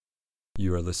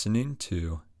You are listening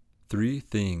to 3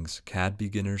 Things CAD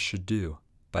Beginners Should Do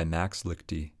by Max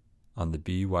Lichty on the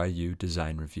BYU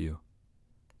Design Review.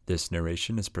 This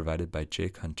narration is provided by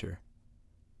Jake Hunter.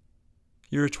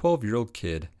 You're a 12-year-old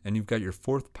kid and you've got your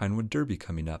 4th Pinewood Derby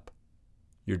coming up.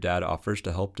 Your dad offers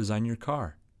to help design your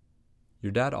car.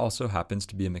 Your dad also happens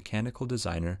to be a mechanical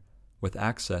designer with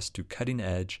access to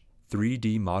cutting-edge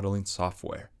 3D modeling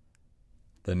software.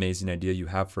 The amazing idea you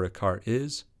have for a car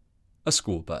is a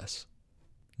school bus.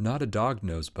 Not a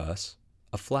dog-nose bus,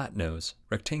 a flat-nose,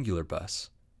 rectangular bus.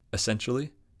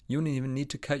 Essentially, you don't even need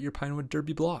to cut your Pinewood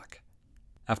Derby block.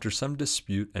 After some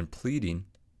dispute and pleading,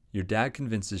 your dad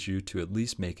convinces you to at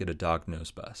least make it a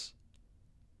dog-nose bus.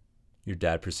 Your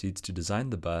dad proceeds to design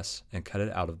the bus and cut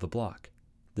it out of the block.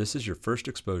 This is your first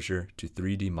exposure to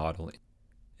 3D modeling.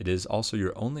 It is also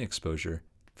your only exposure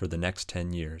for the next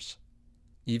 10 years.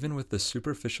 Even with the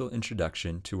superficial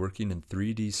introduction to working in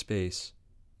 3D space,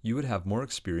 you would have more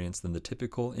experience than the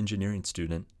typical engineering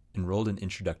student enrolled in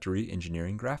introductory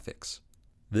engineering graphics.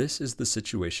 This is the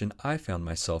situation I found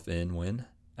myself in when,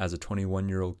 as a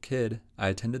 21-year-old kid, I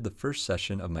attended the first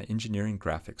session of my engineering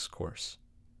graphics course.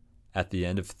 At the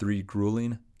end of 3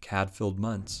 grueling, CAD-filled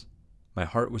months, my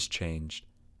heart was changed,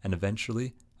 and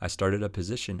eventually I started a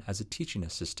position as a teaching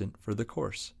assistant for the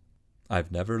course.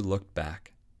 I've never looked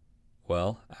back.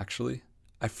 Well, actually,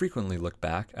 I frequently look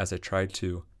back as I try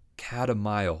to CAD a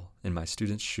mile in my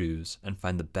students' shoes and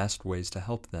find the best ways to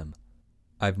help them.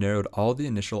 I've narrowed all the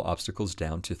initial obstacles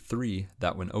down to 3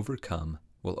 that, when overcome,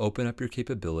 will open up your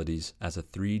capabilities as a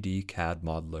 3D CAD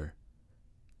modeler.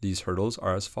 These hurdles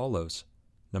are as follows.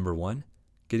 Number 1,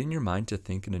 getting your mind to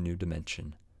think in a new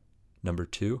dimension. Number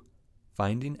 2,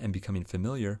 finding and becoming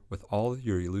familiar with all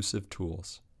your elusive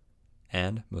tools.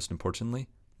 And, most importantly,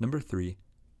 number 3,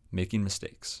 making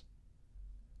mistakes.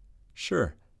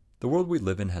 Sure, the world we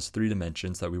live in has 3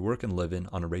 dimensions that we work and live in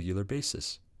on a regular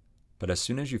basis. But as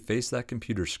soon as you face that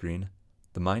computer screen,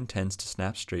 the mind tends to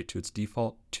snap straight to its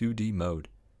default 2D mode.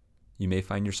 You may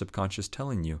find your subconscious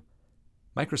telling you,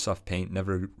 Microsoft Paint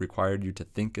never required you to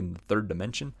think in the 3rd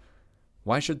dimension.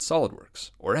 Why should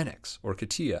SolidWorks, or NX, or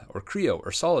CATIA, or Creo,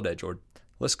 or Solid Edge, or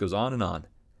list goes on and on.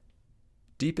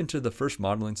 Deep into the first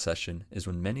modeling session is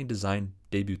when many design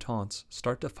debutantes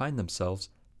start to find themselves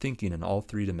thinking in all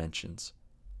 3 dimensions.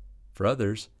 For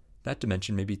others, that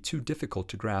dimension may be too difficult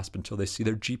to grasp until they see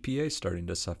their GPA starting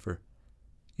to suffer.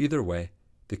 Either way,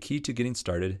 the key to getting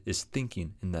started is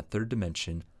thinking in that 3rd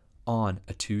dimension on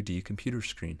a 2D computer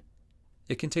screen.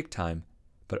 It can take time,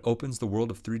 but opens the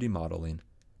world of 3D modeling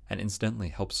and incidentally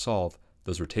helps solve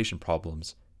those rotation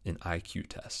problems in IQ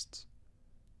tests.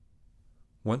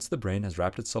 Once the brain has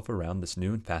wrapped itself around this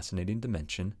new and fascinating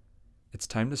dimension, it's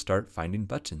time to start finding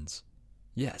buttons.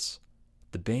 Yes,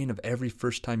 the bane of every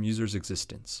first-time user's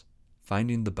existence,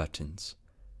 finding the buttons.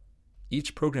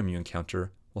 Each program you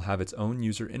encounter will have its own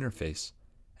user interface,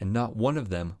 and not one of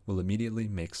them will immediately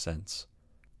make sense.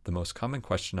 The most common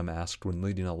question I'm asked when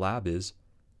leading a lab is,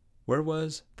 where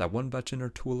was that one button or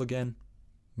tool again?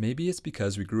 Maybe it's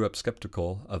because we grew up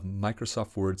skeptical of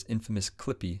Microsoft Word's infamous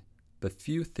Clippy, but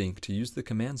few think to use the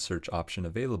command search option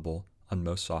available on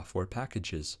most software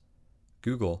packages.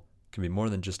 Google can be more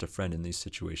than just a friend in these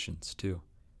situations, too.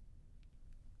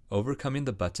 Overcoming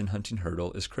the button hunting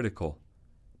hurdle is critical,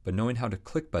 but knowing how to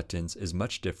click buttons is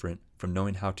much different from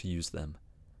knowing how to use them.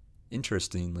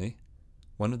 Interestingly,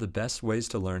 one of the best ways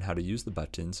to learn how to use the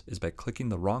buttons is by clicking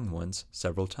the wrong ones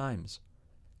several times.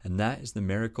 And that is the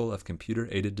miracle of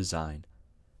computer-aided design.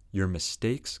 Your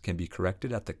mistakes can be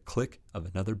corrected at the click of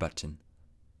another button.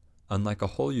 Unlike a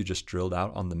hole you just drilled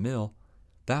out on the mill,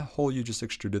 that hole you just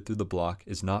extruded through the block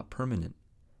is not permanent.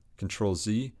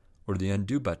 Control-Z or the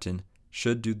undo button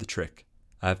should do the trick.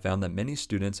 I have found that many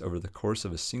students over the course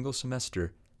of a single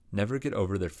semester never get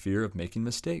over their fear of making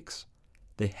mistakes.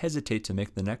 They hesitate to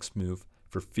make the next move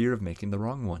for fear of making the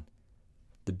wrong one.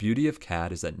 The beauty of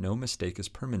CAD is that no mistake is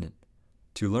permanent.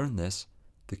 To learn this,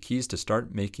 the key is to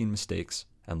start making mistakes,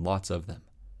 and lots of them.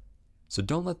 So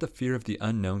don't let the fear of the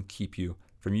unknown keep you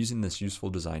from using this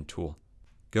useful design tool.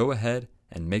 Go ahead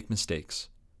and make mistakes.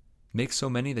 Make so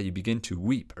many that you begin to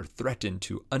weep or threaten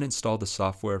to uninstall the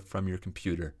software from your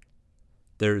computer.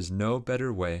 There is no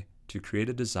better way to create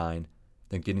a design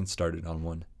than getting started on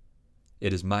one.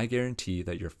 It is my guarantee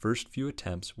that your first few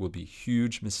attempts will be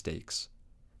huge mistakes.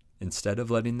 Instead of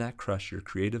letting that crush your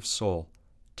creative soul,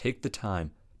 take the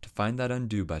time to find that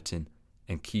undo button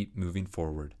and keep moving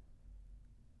forward.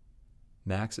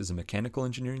 Max is a mechanical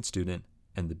engineering student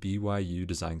and the BYU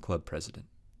Design Club president.